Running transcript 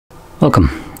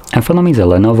Welcome, in front of me is a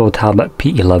Lenovo Tab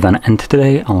P11 and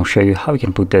today I'll show you how you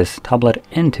can put this tablet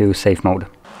into safe mode.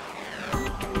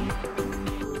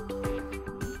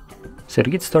 So to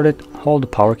get started, hold the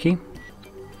power key,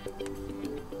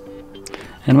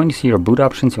 and when you see your boot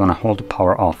options you want to hold the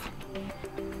power off.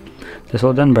 This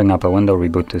will then bring up a window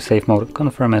reboot to safe mode.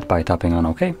 Confirm it by tapping on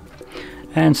OK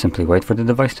and simply wait for the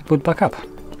device to boot back up.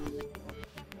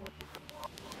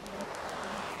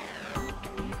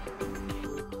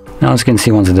 Now as you can see,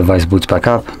 once the device boots back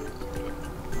up,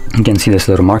 you can see this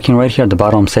little marking right here at the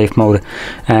bottom, safe mode.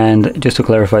 And just to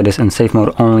clarify this, in safe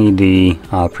mode only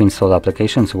the pre-installed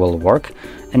applications will work.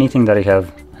 Anything that you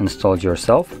have installed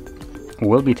yourself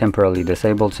will be temporarily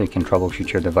disabled, so you can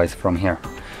troubleshoot your device from here.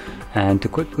 And to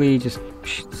quickly just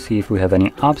see if we have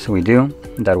any apps, we do.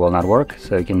 That will not work,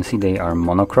 so you can see they are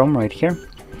monochrome right here.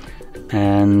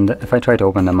 And if I try to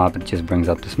open them up, it just brings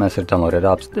up this message: downloaded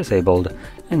apps disabled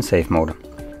in safe mode.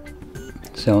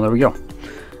 So there we go.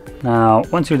 Now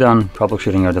once you're done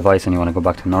troubleshooting your device and you want to go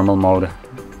back to normal mode,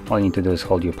 all you need to do is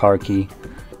hold your power key,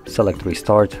 select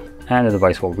restart, and the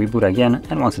device will reboot again,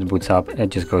 and once it boots up it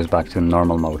just goes back to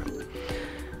normal mode.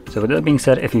 So with that being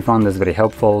said, if you found this very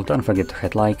helpful, don't forget to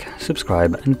hit like,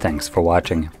 subscribe, and thanks for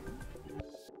watching.